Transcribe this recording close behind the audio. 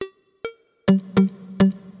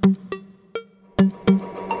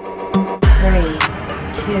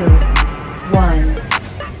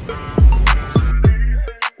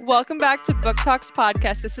welcome back to Book Talks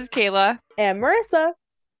Podcast. This is Kayla, And Marissa,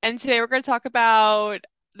 and today we're going to talk about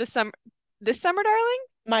the summer, this summer, darling,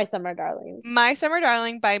 my summer darlings. My Summer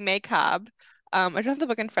Darling by May Cobb. I don't have the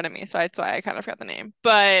book in front of me, so that's why I kind of forgot the name.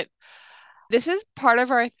 But this is part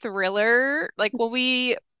of our thriller. Like when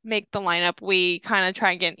we make the lineup, we kind of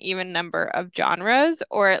try and get an even number of genres,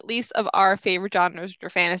 or at least of our favorite genres, which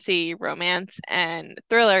are fantasy, romance, and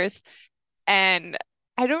thrillers. And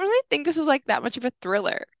I don't really think this is like that much of a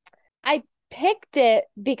thriller. I picked it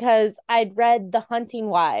because I'd read The Hunting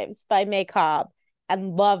Wives by May Cobb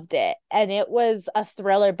and loved it. And it was a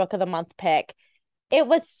thriller book of the month pick. It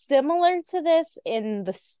was similar to this in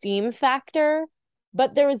the steam factor,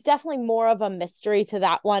 but there was definitely more of a mystery to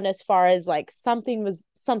that one as far as like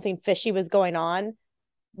something fishy was going on.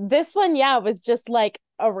 This one, yeah, was just like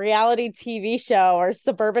a reality TV show or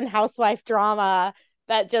suburban housewife drama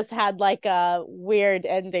that just had like a weird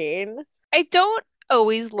ending. I don't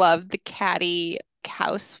always love the catty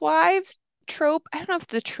housewives trope. I don't know if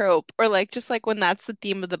it's a trope or like just like when that's the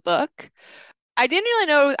theme of the book. I didn't really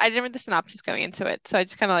know, I didn't read the synopsis going into it, so I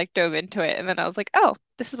just kind of like dove into it and then I was like, oh,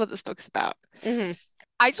 this is what this book's about. Hmm.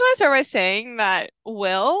 I just want to start by saying that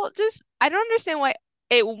Will just, I don't understand why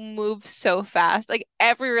it moves so fast. Like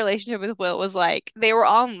every relationship with Will was like they were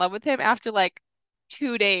all in love with him after like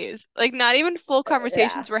 2 days. Like not even full Yeah.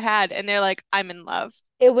 conversations were had, and they're like, I'm in love.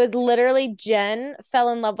 It was literally Jen fell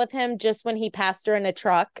in love with him just when he passed her in a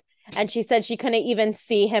truck. And she said she couldn't even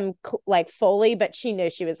see him like fully, but she knew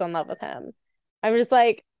she was in love with him. I'm just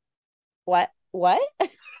like, what? What?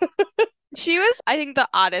 She was, I think, the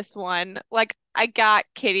oddest one. Like, I got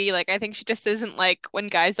Kitty. Like, I think she just isn't like when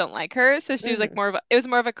guys don't like her. So she was like Hmm. more of a, it was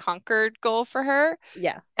more of a conquered goal for her.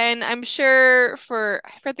 Yeah. And I'm sure I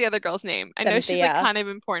forget the other girl's name. I know she's like Cynthia. kind of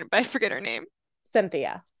important, but I forget her name.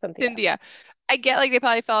 Cynthia. Cynthia. Cynthia. I get like they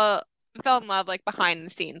probably fell in love like behind the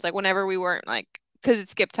scenes, like whenever we weren't like because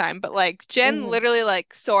it's skip time. But like Jen Hmm. literally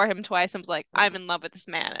like saw him twice and was like, I'm in love with this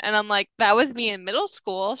man. And I'm like, that was me in middle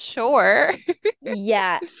school, sure.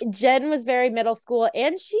 Yeah. Jen was very middle school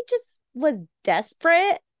and she just was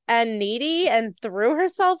desperate and needy and threw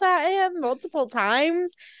herself at him multiple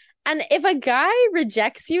times. And if a guy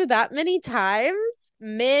rejects you that many times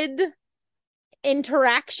mid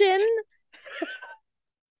interaction,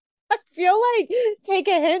 I feel like take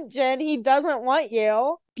a hint, Jen. He doesn't want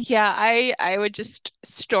you. Yeah, I would just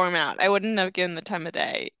storm out. I wouldn't have given the time of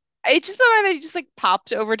day. It's just the way that he just like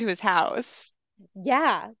popped over to his house.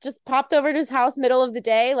 Yeah, just popped over to his house middle of the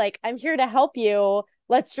day. Like, I'm here to help you.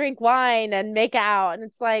 Let's drink wine and make out. And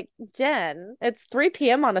it's like, Jen, it's 3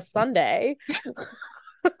 p.m. on a Sunday.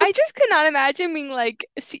 I just could not imagine being like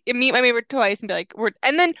meet my neighbor twice and be like we're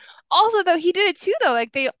and then also though he did it too though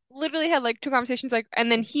like they literally had like two conversations like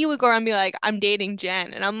and then he would go around and be like I'm dating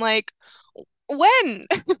Jen and I'm like when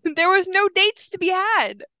there was no dates to be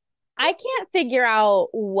had. I can't figure out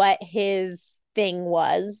what his thing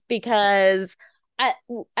was because at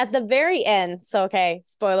at the very end, so okay,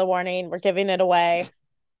 spoiler warning, we're giving it away.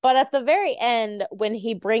 But at the very end, when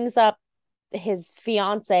he brings up his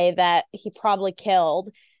fiance that he probably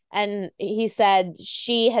killed, and he said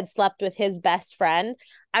she had slept with his best friend,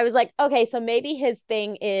 I was like, okay, so maybe his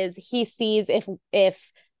thing is he sees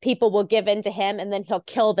if people will give in to him and then he'll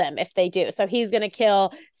kill them if they do. So he's going to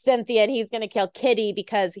kill Cynthia and he's going to kill Kitty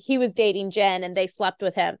because he was dating Jen and they slept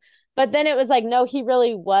with him. But then it was like, no, he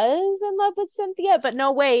really was in love with Cynthia. But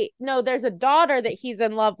no, wait, no, there's a daughter that he's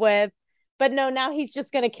in love with. But no, now he's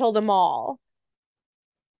just going to kill them all.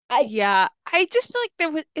 I, Yeah, I just feel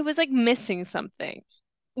like it was like missing something.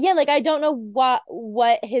 yeah, like I don't know what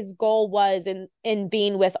his goal was in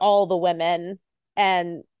being with all the women,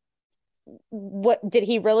 and what did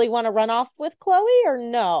he really want to run off with Chloe or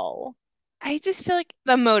no? I just feel like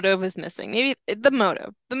the motive is missing. Maybe the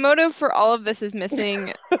motive for all of this is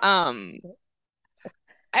missing. Um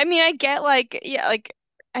I mean, I get like, yeah, like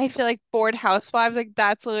I feel like bored housewives, like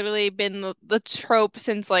that's literally been the trope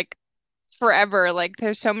since like forever. Like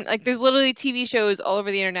there's so many, like there's literally TV shows all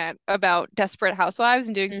over the internet about desperate housewives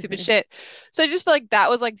and doing stupid Hmm. shit. So I just feel like that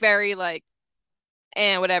was like very like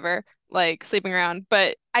and whatever, like sleeping around.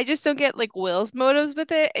 But I just don't get like Will's motives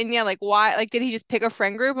with it. And yeah, like why? Like did he just pick a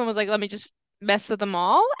friend group and was like, let me just mess with them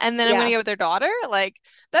all, and then I'm gonna Yeah, get with their daughter? Like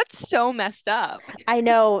that's so messed up. I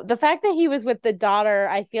know the fact that he was with the daughter,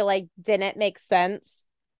 I feel like didn't make sense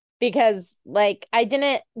because like I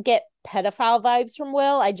didn't get pedophile vibes from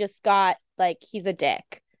Will. I just got like he's a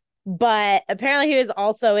dick. But apparently he was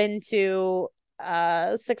also into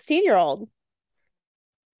a 16-year-old.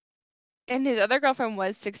 And his other girlfriend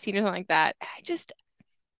was 16 or something like that.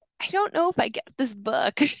 I don't know if I get this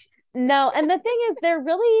book. No, and the thing is there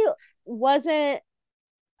really wasn't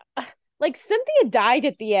like Cynthia died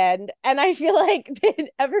at the end, and I feel like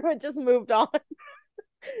everyone just moved on.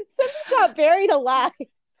 Cynthia got buried alive.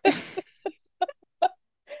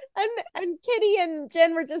 And Kitty and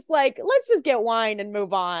Jen were just like, let's just get wine and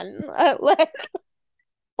move on. Like,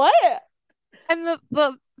 what? And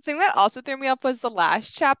the thing that also threw me up was the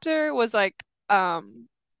last chapter was like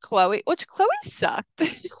Chloe, which Chloe sucked.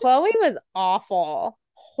 Chloe was awful.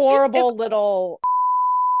 Horrible little.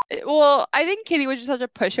 Well, I think Kitty was just such a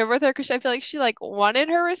pushover with her because I feel like she like wanted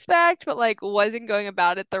her respect, but like wasn't going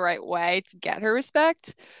about it the right way to get her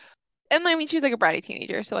respect. And I mean, she was like a bratty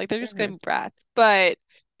teenager, so like they're just Mhm. gonna be brats. But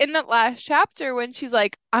in that last chapter, when she's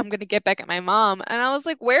like, "I'm gonna get back at my mom," and I was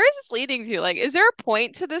like, "Where is this leading to? Like, is there a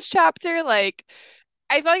point to this chapter?" Like,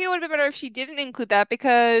 I felt like it would have been better if she didn't include that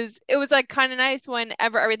because it was like kind of nice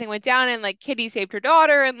whenever everything went down and like Kitty saved her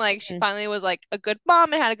daughter and like she Mhm. finally was like a good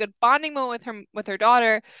mom and had a good bonding moment with her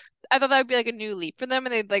daughter. I thought that would be like a new leap for them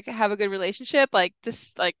and they'd like have a good relationship like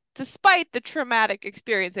just like despite the traumatic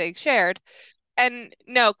experience they shared. And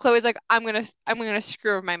no, Chloe's like I'm gonna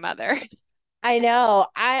screw with my mother. I know.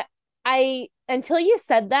 I until you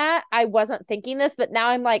said that, I wasn't thinking this, but now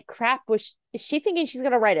I'm like, crap, is she thinking she's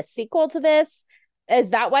gonna write a sequel to this?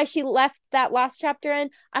 Is that why she left that last chapter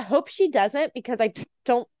in? I hope she doesn't because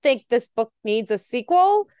don't think this book needs a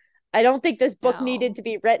sequel. I don't think this book needed No. to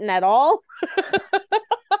be written at all.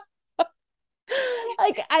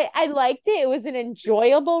 Like I liked it. It was an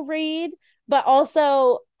enjoyable read, but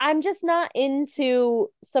also I'm just not into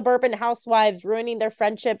suburban housewives ruining their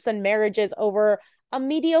friendships and marriages over a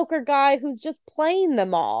mediocre guy who's just playing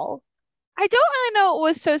them all. I don't really know what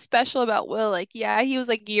was so special about Will. Like, yeah, he was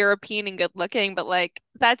like European and good looking, but like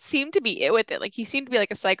that seemed to be it with it. Like he seemed to be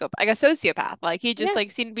like a psychopath, like a sociopath. Like he just Yeah,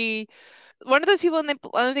 like seemed to be one of those people and they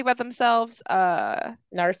only think about themselves.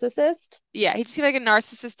 narcissist. Yeah, he just seemed like a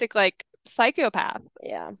narcissistic like psychopath.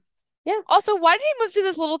 Yeah. Yeah. Also, why did he move to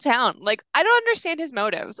this little town? Like, I don't understand his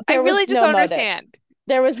motives. I There really was just no don't motive. understand.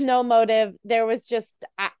 There was no motive. There was just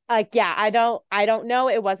like yeah, I don't know.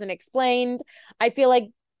 It wasn't explained. I feel like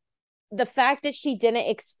the fact that she didn't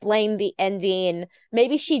explain the ending,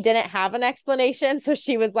 maybe she didn't have an explanation. So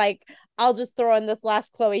she was like, I'll just throw in this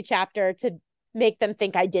last Chloe chapter to make them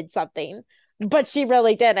think I did something. But she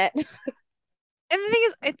really didn't. And the thing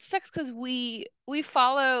is, it sucks because we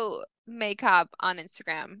follow Makeup on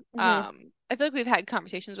Instagram. Mm-hmm. I feel like we've had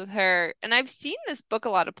conversations with her, and I've seen this book a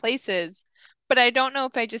lot of places, but I don't know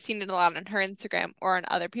if I just seen it a lot on her Instagram or on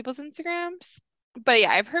other people's Instagrams. But yeah,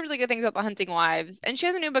 I've heard really good things about The Hunting Wives, and she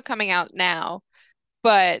has a new book coming out now.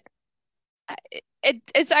 But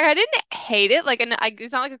it's like I didn't hate it. Like, and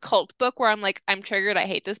it's not like a cult book where I'm like I'm triggered. I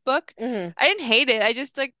hate this book. Mm-hmm. I didn't hate it. I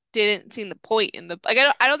just like didn't see the point in the like.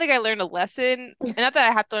 I don't think I learned a lesson. And not that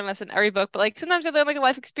I have to learn a lesson in every book, but like sometimes I learn like a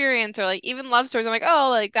life experience or like even love stories. I'm like, oh,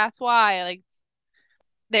 like that's why. Like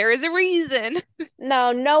there is a reason.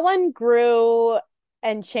 No, no one grew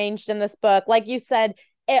and changed in this book. Like you said,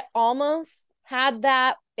 it almost had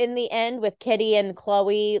that in the end with Kitty and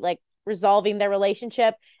Chloe, like resolving their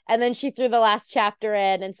relationship. And then she threw the last chapter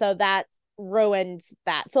in. And so that ruined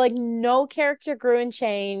that. So, like, no character grew and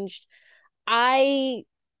changed. I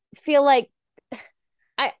feel like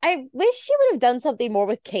I wish she would have done something more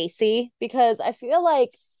with Casey because I feel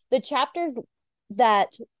like the chapters that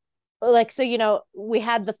like so we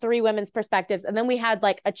had the three women's perspectives and then we had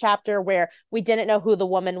like a chapter where we didn't know who the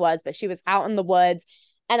woman was but she was out in the woods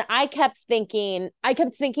and I kept thinking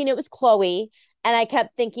it was Chloe and I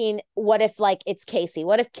kept thinking what if like it's Casey,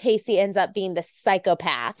 what if Casey ends up being the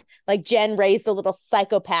psychopath, like Jen raised a little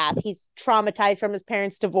psychopath, he's traumatized from his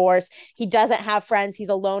parents' divorce, he doesn't have friends, he's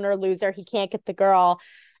a loner loser, he can't get the girl.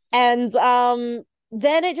 And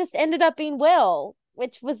then it just ended up being Will,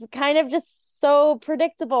 which was kind of just so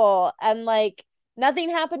predictable. And like nothing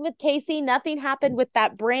happened with Casey, nothing happened with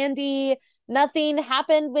that Brandy, nothing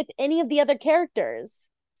happened with any of the other characters.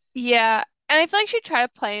 Yeah, and I feel like she tried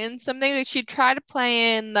to play in something. Like she tried to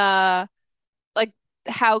play in the like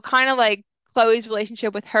how kind of like Chloe's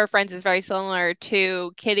relationship with her friends is very similar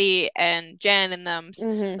to Kitty and Jen and them's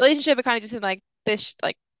Mm-hmm. relationship. It kind of just in like this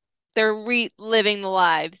like they're reliving the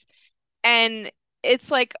lives. And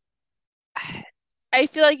it's like I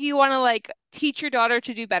feel like you want to like teach your daughter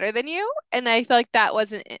to do better than you, and I feel like that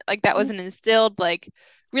wasn't instilled. Like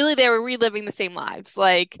really, they were reliving the same lives.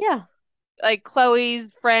 Yeah. Like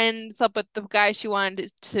Chloe's friend slept with the guy she wanted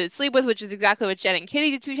to sleep with, which is exactly what Jen and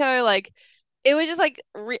Kitty did to each other. Like it was just like,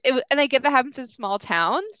 and I get that happens in small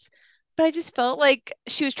towns, but I just felt like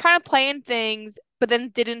she was trying to play in things, but then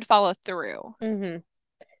didn't follow through. Mm-hmm.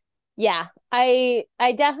 Yeah. I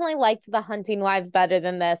definitely liked The Hunting Wives better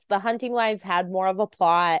than this. The Hunting Wives had more of a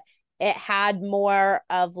plot. it had more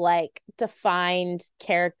of like defined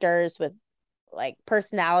characters with like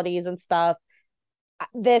personalities and stuff.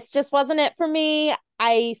 This just wasn't it for me.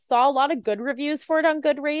 I saw a lot of good reviews for it on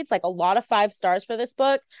Goodreads, like a lot of 5 stars for this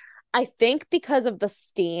book. I think because of the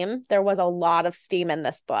steam, there was a lot of steam in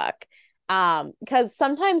this book. Because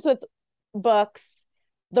sometimes with books,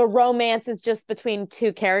 the romance is just between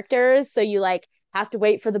two characters, so you like have to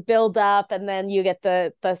wait for the build up, and then you get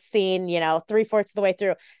the scene, 3/4 of the way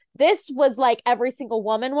through. This was like every single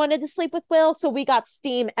woman wanted to sleep with Will, so we got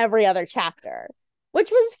steam every other chapter, which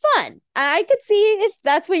was fun. I could see if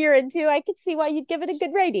that's what you're into. I could see why you'd give it a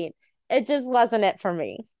good rating. It just wasn't it for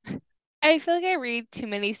me. I feel like I read too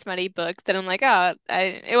many smutty books that I'm like, oh,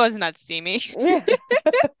 it wasn't that steamy.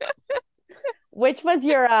 Which was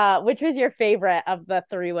your favorite of the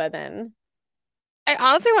 3 women? I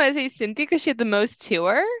honestly want to say Cynthia because she had the most to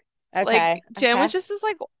her. Like Okay. Jen Okay. was just this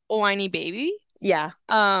like whiny baby. Yeah.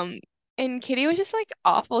 Um, and Kitty was just like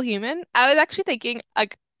awful human. I was actually thinking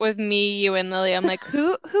like with me, you and Lily, I'm like,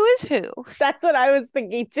 who is who? That's what I was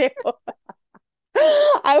thinking too.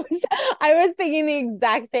 I was thinking the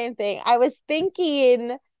exact same thing. I was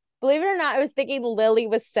thinking, believe it or not, I was thinking Lily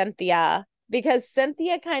was Cynthia because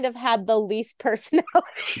Cynthia kind of had the least personality.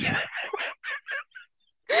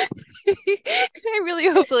 I really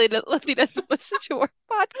hope Lily doesn't listen to our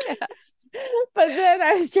podcast. But then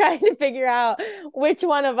I was trying to figure out which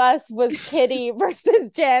one of us was Kitty versus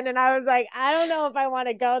Jen, and I was like, I don't know if I want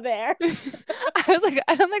to go there. I was like,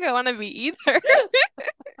 I don't think I want to be either.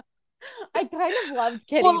 I kind of loved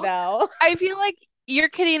Kitty Well, though. I feel like you're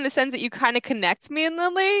Kitty in the sense that you kind of connect me and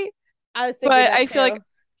Lily, I was thinking but that I feel like too.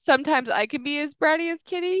 sometimes I can be as bratty as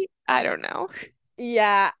Kitty. I don't know.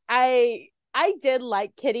 Yeah, I did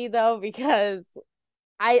like Kitty though because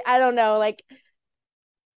I don't know, like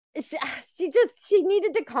she, she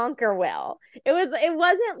needed to conquer Will. It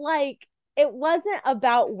wasn't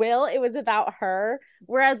about Will, it was about her.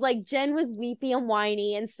 Whereas like Jen was weepy and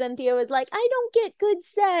whiny and Cynthia was like, I don't get good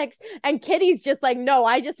sex. And Kitty's just like, no,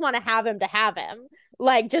 I just want to have him.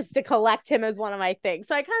 Like just to collect him as one of my things.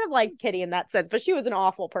 So I kind of liked Kitty in that sense, but she was an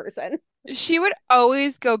awful person. She would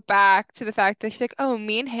always go back to the fact that she's like, "Oh,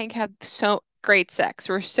 me and Hank have so great sex.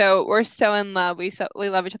 We're so in love. We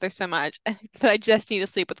love each other so much. But I just need to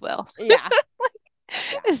sleep with Will." Yeah.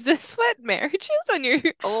 Is this what marriage is when you're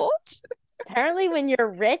old? Apparently when you're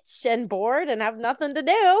rich and bored and have nothing to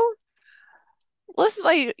do. Well, this is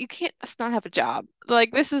why you can't just not have a job.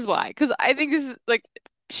 Like this is why. Because I think this is like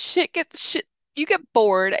shit. You get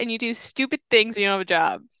bored and you do stupid things when you don't have a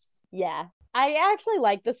job. Yeah. I actually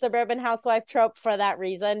like the suburban housewife trope for that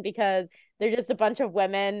reason because they're just a bunch of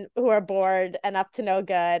women who are bored and up to no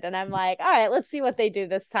good. And I'm like, all right, let's see what they do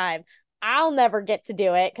this time. I'll never get to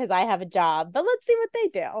do it because I have a job, but let's see what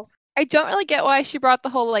they do. I don't really get why she brought the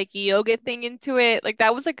whole like yoga thing into it. Like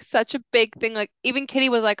that was like such a big thing. Like even Kitty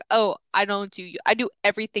was like, "Oh, I do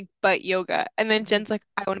everything but yoga." And then Mhm. Jen's like,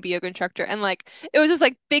 "I want to be a yoga instructor." And like it was this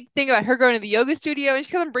like big thing about her going to the yoga studio and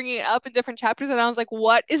she kept on bringing it up in different chapters and I was like,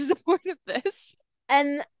 "What is the point of this?"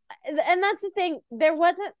 And and that's the thing.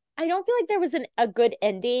 I don't feel like there was a good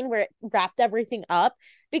ending where it wrapped everything up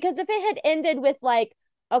because if it had ended with like,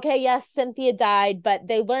 okay, yes, Cynthia died, but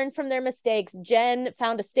they learned from their mistakes. Jen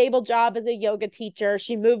found a stable job as a yoga teacher.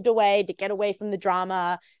 She moved away to get away from the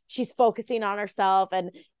drama. She's focusing on herself,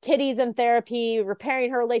 and Kitty's in therapy,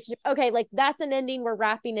 repairing her relationship. Okay, like that's an ending. We're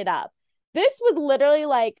wrapping it up. This was literally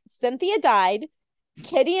like Cynthia died.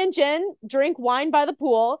 Kitty and Jen drink wine by the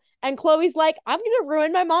pool, and Chloe's like, I'm gonna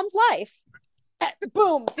ruin my mom's life.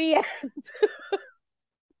 Boom, the end.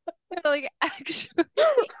 Like actually,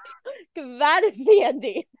 That is the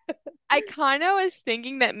ending. I kind of was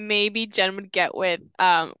thinking that maybe Jen would get with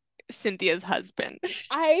Cynthia's husband.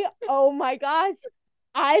 Oh my gosh,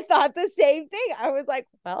 I thought the same thing. I was like,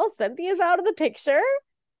 well, Cynthia's out of the picture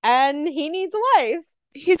and he needs a wife.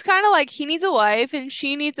 He's kind of like he needs a wife and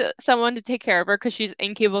she needs someone to take care of her because she's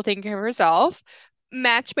incapable of taking care of herself.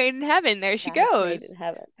 Match made in heaven. There she Match made in goes.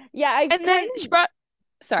 heaven. Yeah, I And kind then she of brought,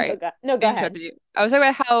 sorry, no, I go ahead. interrupted you. I was talking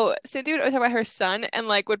about how Cynthia would always talk about her son and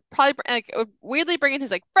like would probably like would weirdly bring in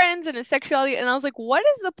his like friends and his sexuality. And I was like, what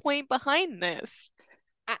is the point behind this?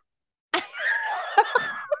 I, I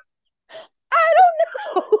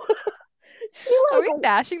don't know. She Are we like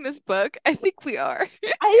bashing this book? I think we are.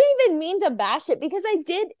 I didn't even mean to bash it because I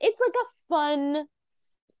did. It's like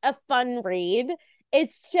a fun read.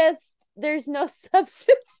 It's just there's no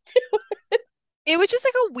substance to it. It was just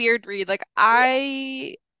like a weird read. Like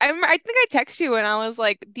I remember, I think I texted you and I was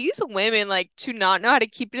like, these women like do not know how to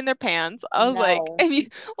keep it in their pants. I was like, No. and you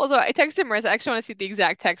also I texted Marissa. I actually want to see the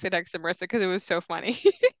exact text I texted Marissa because it was so funny.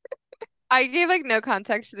 I gave like no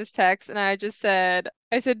context to this text and I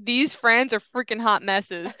said these friends are freaking hot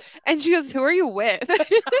messes. And she goes, "Who are you with?"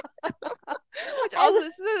 Which also I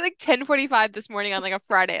this is at like 10:45 this morning on like a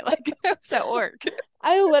Friday. Like I was at work.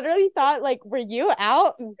 I literally thought like, were you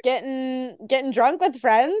out getting drunk with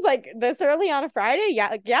friends like this early on a Friday?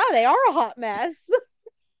 Yeah, yeah, they are a hot mess.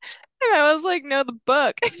 And I was like, "No, the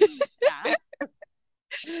book." Yeah.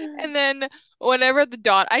 And then whenever the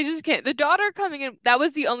daughter, I just can't. The daughter coming in, that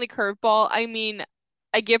was the only curveball. I mean,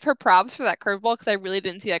 I give her props for that curveball because I really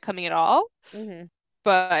didn't see that coming at all. Hmm.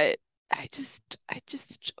 But I just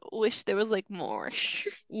wish there was like more.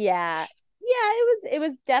 Yeah. Yeah, it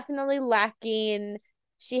was definitely lacking.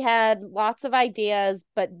 She had lots of ideas,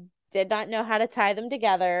 but did not know how to tie them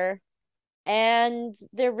together. And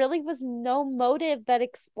there really was no motive that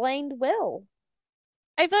explained Will.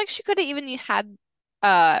 I feel like she could have even had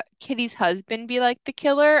Kitty's husband be like the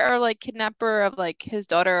killer or like kidnapper of like his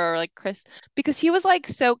daughter or like Chris because he was like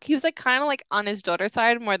kind of like on his daughter's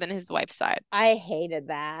side more than his wife's side. I hated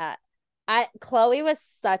that. I Chloe was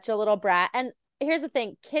such a little brat. And here's the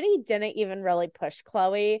thing, Kitty didn't even really push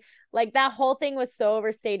Chloe. Like that whole thing was so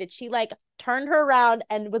overstated. She like turned her around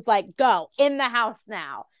and was like, "Go in the house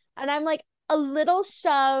now." And I'm like, a little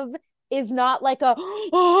shove is not like a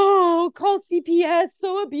oh, call CPS,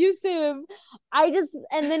 so abusive. I just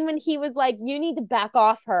and then when he was like, "You need to back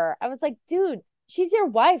off her." I was like, "Dude, she's your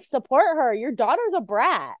wife. Support her. Your daughter's a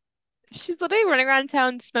brat." She's literally running around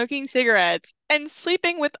town smoking cigarettes and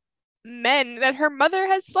sleeping with men that her mother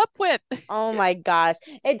has slept with. Oh my gosh.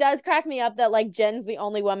 It does crack me up that like Jen's the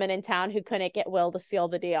only woman in town who couldn't get Will to seal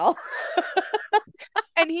the deal.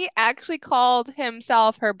 And he actually called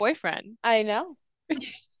himself her boyfriend. I know.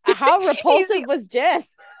 How He's repulsive the was Jen?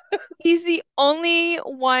 he's the only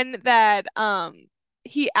one that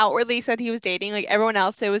he outwardly said he was dating. Like everyone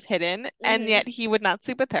else it was hidden, and Mm-hmm. yet he would not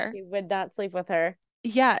sleep with her. He would not sleep with her.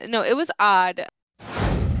 Yeah, no, it was odd.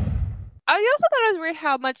 I also thought it was weird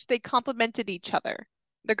how much they complimented each other,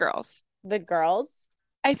 the girls. The girls.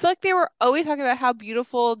 I feel like they were always talking about how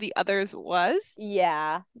beautiful the others was.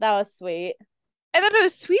 Yeah, that was sweet. I thought it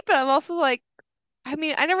was sweet, but I'm also like, I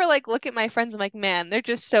mean, I never like look at my friends. I'm like, man, they're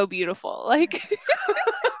just so beautiful. Like,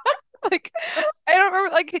 like I don't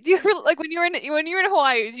remember. Like, do you ever like when you were in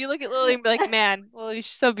Hawaii? Did you look at Lily and be like, man, Lily's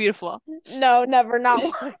so beautiful? No, never, not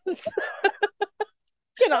once.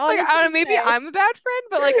 Can Like, I don't honestly know, maybe say. I'm a bad friend,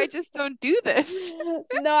 but like, I just don't do this.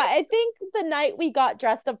 No, I think the night we got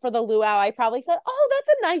dressed up for the luau, I probably said, "Oh,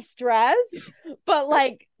 that's a nice dress," but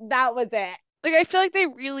like that was it. Like, I feel like they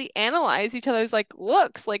really analyze each other's like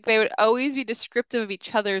looks. Like, they would always be descriptive of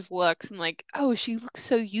each other's looks and like, oh, she looks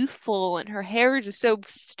so youthful and her hair is just so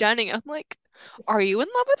stunning. I'm like, are you in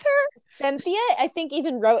love with her? Cynthia, I think,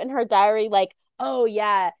 even wrote in her diary, like, "Oh,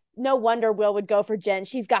 yeah, no wonder Will would go for Jen.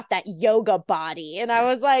 She's got that yoga body." And I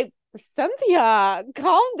was like, Cynthia,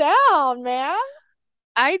 calm down, man.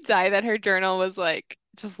 I'd die that her journal was like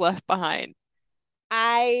just left behind.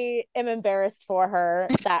 I am embarrassed for her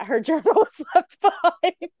that her journal was left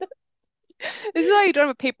behind. This is why you don't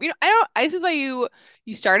have a paper. You know, I don't. This is why you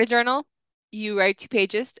start a journal, you write 2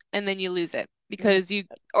 pages, and then you lose it because you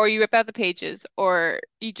rip out the pages, or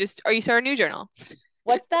you start a new journal.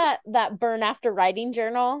 What's that burn after writing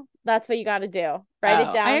journal? That's what you got to do. Write it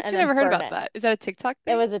Oh, I down and actually then never heard burn about it. that. Is that a TikTok It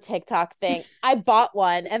thing? was a TikTok thing. I bought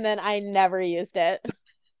one and then I never used it.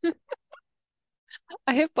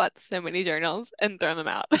 I have bought so many journals and thrown them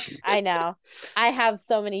out. I know. I have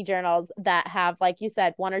so many journals that have, like you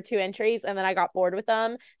said, one or two entries, and then I got bored with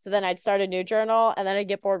them. So then I'd start a new journal, and then I'd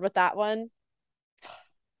get bored with that one.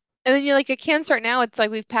 And then you're like, I can't start now. It's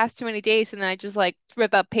like we've passed too many days, and then I just like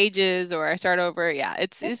rip up pages or I start over. Yeah,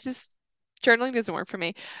 Yep. it's just journaling doesn't work for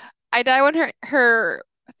me. I die when her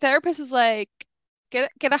therapist was like,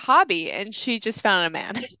 get a hobby, and she just found a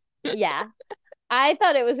man. Yeah. I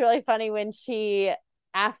thought it was really funny when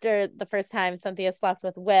after the first time Cynthia slept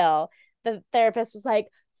with Will, the therapist was like,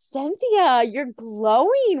 "Cynthia, you're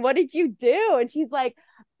glowing. What did you do?" And she's like,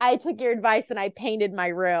 "I took your advice and I painted my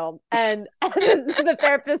room." And the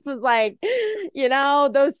therapist was like,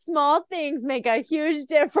 "Those small things make a huge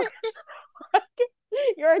difference."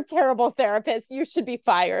 You're a terrible therapist. You should be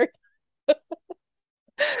fired.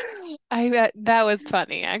 I bet that was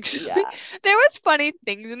funny, actually. Yeah. There was funny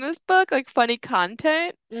things in this book, like funny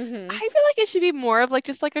content. I Hmm. feel like it should be more of like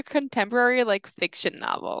just like a contemporary like fiction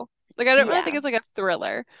novel. Like I don't really think Yeah. it's like a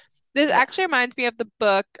thriller. This Yeah. actually reminds me of the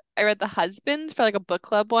book I read The Husbands for like a book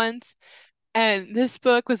club once, and this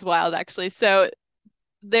book was wild actually. So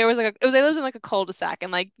there was like they lived in like a cul-de-sac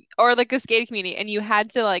and like or like this gated community, and you had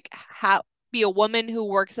to like have be a woman who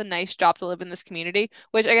works a nice job to live in this community.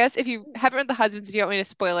 Which I guess if you haven't read The Husbands, if you don't want me to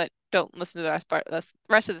spoil it, don't listen to the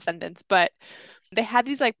rest of the sentence, but they had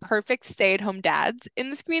these like perfect stay-at-home dads in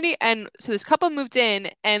this community. And so this couple moved in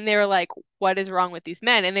and they were like, what is wrong with these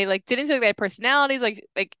men? And they like didn't say they had personalities,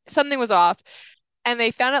 like something was off. And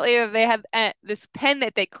they found out later they had this pen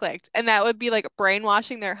that they clicked, and that would be like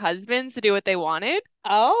brainwashing their husbands to do what they wanted.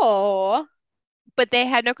 Oh. But they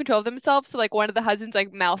had no control of themselves. So like one of the husbands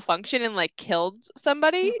like malfunctioned and like killed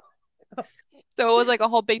somebody. So it was like a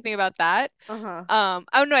whole big thing about that. Uh-huh. I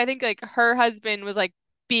don't know. I think like her husband was like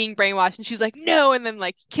being brainwashed, and she's like, no, and then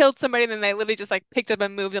like killed somebody, and then they literally just like picked up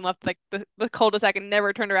and moved and left like the cul-de-sac and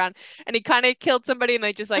never turned around. And he kind of killed somebody, and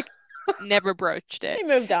they just like never broached it. They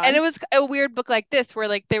moved And it on. was a weird book like this, where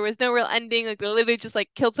like there was no real ending. Like they literally just like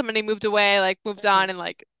killed somebody, moved away, like moved Mhm. on, and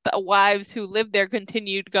like the wives who lived there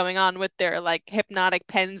continued going on with their like hypnotic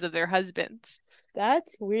pens of their husbands.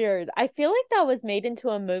 That's weird. I feel like that was made into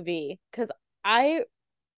a movie because I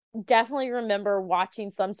definitely remember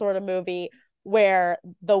watching some sort of movie where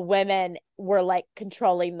the women were like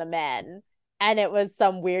controlling the men and it was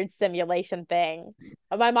some weird simulation thing.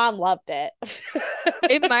 My mom loved it.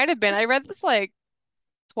 It might have been. I read this like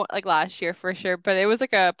like last year for sure, but it was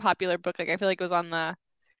like a popular book. Like I feel like it was on the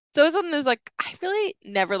so it was on this like I really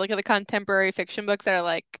never look at the contemporary fiction books that are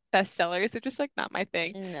like bestsellers. They're just like not my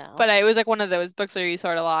thing. No. But it was like one of those books where you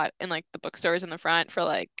saw it a lot in like the bookstores in the front for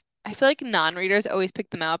like I feel like non-readers always pick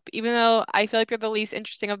them up, even though I feel like they're the least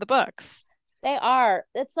interesting of the books. They are.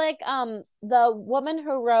 It's like the woman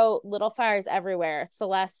who wrote Little Fires Everywhere,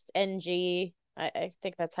 Celeste NG. I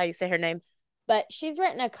think that's how you say her name. But she's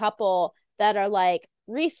written a couple that are like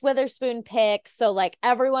Reese Witherspoon picks. So like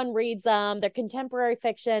everyone reads them. They're contemporary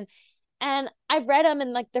fiction. And I've read them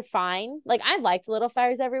and like they're fine. Like I liked Little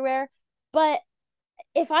Fires Everywhere. But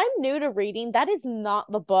if I'm new to reading, that is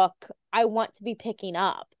not the book I want to be picking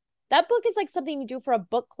up. That book is like something you do for a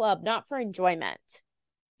book club, not for enjoyment.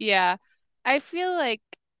 Yeah. I feel like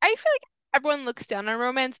I feel like everyone looks down on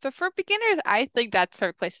romance, but for beginners, I think that's the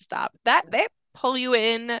perfect place to stop. That they pull you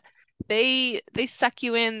in, they suck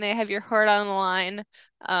you in, they have your heart on the line.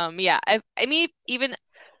 Yeah, I mean even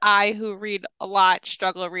I who read a lot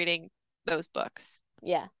struggle reading those books.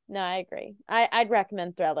 Yeah, no, I agree. I'd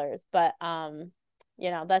recommend thrillers, but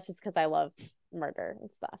that's just because I love murder and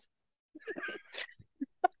stuff.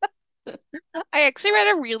 I actually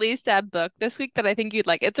read a really sad book this week that I think you'd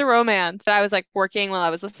like. It's a romance. I was like working while I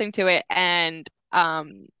was listening to it and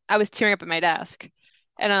I was tearing up at my desk.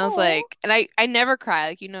 And I was Oh, like, and I never cry,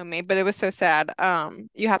 like you know me, but it was so sad.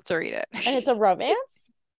 You have to read and it's it. a romance?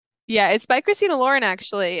 Yeah, it's by Christina Lauren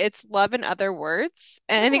actually. It's Love in Other Words.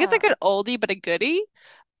 And I think it's like Oh, an oldie but a goodie.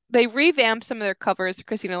 They revamped some of their covers to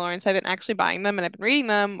Christina Lauren, so I've been actually buying them and I've been reading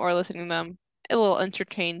them or listening to them. A little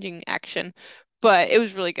interchanging action, but it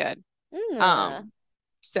was really good. mm, Um,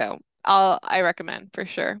 so I recommend for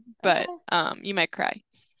sure. But okay. you might cry.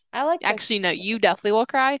 I like Actually, no, books. you definitely will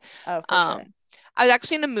cry. Oh, for sure. Um, I was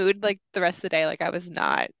actually in a mood like the rest of the day, like I was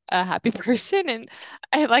not a happy person, and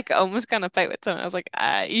I like almost got in a fight with someone. I was like,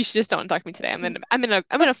 you should just don't talk to me today. I'm in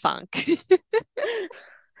a funk.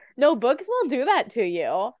 No, books will do that to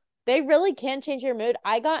you. They really can change your mood.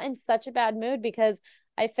 I got in such a bad mood because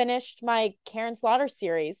I finished my Karen Slaughter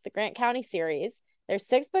series, the Grant County series. There's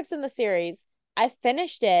 6 books in the series. I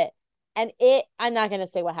finished it and I'm not going to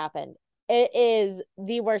say what happened. It is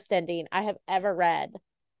the worst ending I have ever read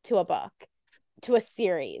to a book, to a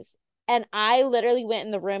series. And I literally went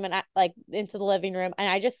in the room and I like into the living room and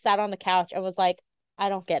I just sat on the couch and was like, I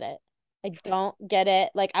don't get it. I don't get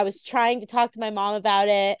it. Like I was trying to talk to my mom about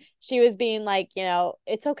it. She was being like,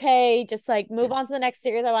 it's okay. Just like move on to the next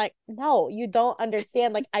series. I'm like, no, you don't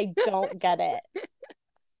understand. Like I don't get it.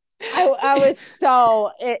 I was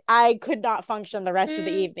I could not function the rest of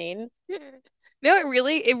the evening. No, it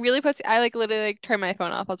really puts I like literally like turn my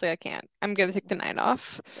phone off. I was like, I can't. I'm gonna take the night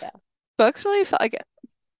off. Yeah. Books really felt like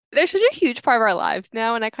they're such a huge part of our lives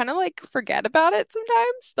now, and I kind of like forget about it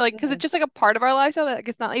sometimes. Like, because Mhm. it's just like a part of our lives now that like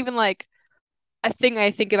it's not even like a thing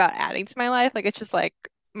I think about adding to my life. Like, it's just like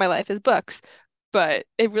my life is books, but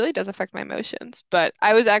it really does affect my emotions. But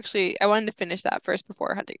I wanted to finish that first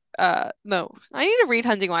before Hunting. No, I need to read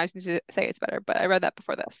Hunting Wives and say it's better, but I read that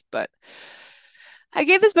before this. But I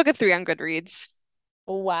gave this book a 3 on Goodreads.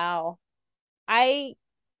 Wow. I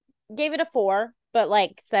gave it a 4, but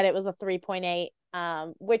like said it was a 3.8.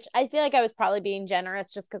 Which I feel like I was probably being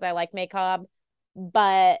generous just because I like Macabre.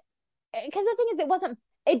 But because the thing is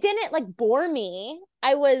it didn't like bore me.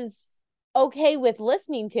 I was okay with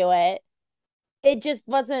listening to it. It just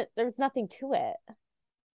wasn't there was nothing to it.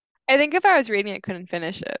 I think if I was reading, I couldn't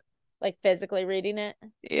finish it. Like physically reading it.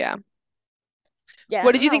 Yeah. Yeah, I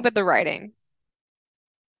What don't did you think know. about the writing?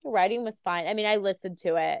 The writing was fine. I mean, I listened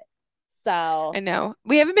to it. So I know.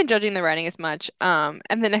 We haven't been judging the writing as much. And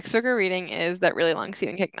the next book we're reading is that really long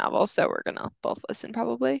Stephen King novel, so we're gonna both listen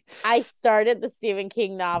probably. I started the Stephen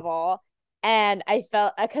King novel and I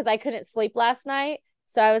felt because I couldn't sleep last night.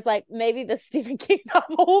 So I was like, maybe the Stephen King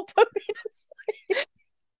novel will put me to sleep.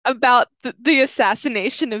 About the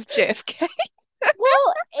assassination of JFK.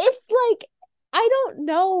 Well, it's like I don't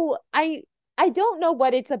know. I don't know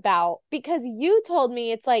what it's about because you told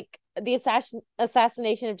me it's like the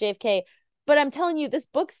assassination of JFK, but I'm telling you this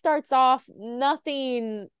book starts off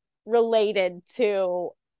nothing related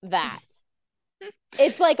to that.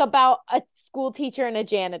 It's like about a school teacher and a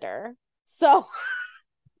janitor. So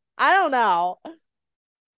I don't know.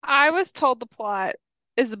 I was told the plot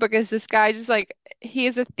is the book is this guy just like he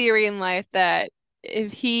has a theory in life that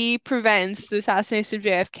if he prevents the assassination of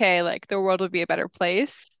JFK, like the world would be a better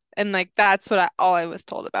place. And like that's what all I was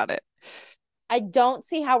told about it. I don't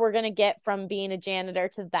see how we're going to get from being a janitor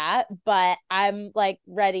to that, but I'm like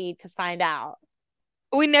ready to find out.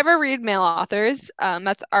 We never read male authors.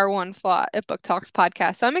 That's our one flaw at Book Talks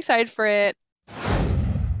podcast. So I'm excited for it.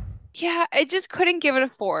 Yeah, I just couldn't give it a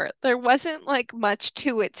four. There wasn't like much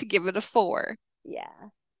to it to give it a four. Yeah.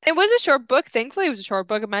 It was a short book. Thankfully, it was a short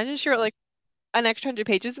book. Imagine she wrote like an extra 100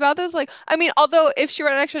 pages about this. Like, I mean, although if she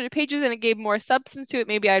wrote an extra 100 pages and it gave more substance to it,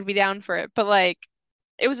 maybe I'd be down for it. But like,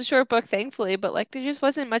 it was a short book, thankfully. But like, there just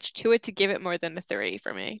wasn't much to it to give it more than a three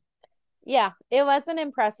for me. Yeah, it wasn't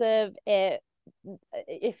impressive. It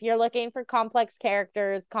if you're looking for complex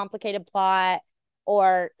characters, complicated plot,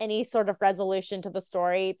 or any sort of resolution to the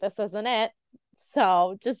story, this isn't it.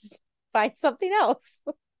 So just find something else.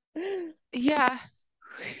 Yeah.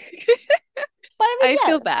 But I mean, I yeah,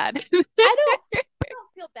 feel bad. I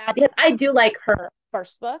don't feel bad because I do like her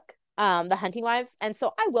first book, The Hunting Wives, and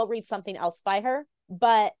so I will read something else by her.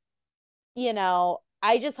 But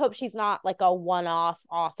I just hope she's not like a one-off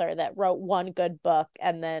author that wrote one good book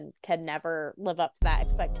and then can never live up to that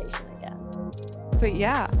expectation again. But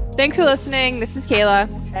yeah, thanks for listening. This is Kayla.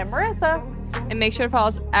 And Marissa. And make sure to follow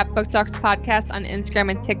us at Book Talks Podcast on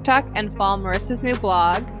Instagram and TikTok, and follow Marissa's new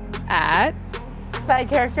blog at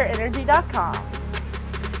sidecharacterenergy.com.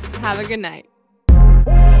 Have a good night.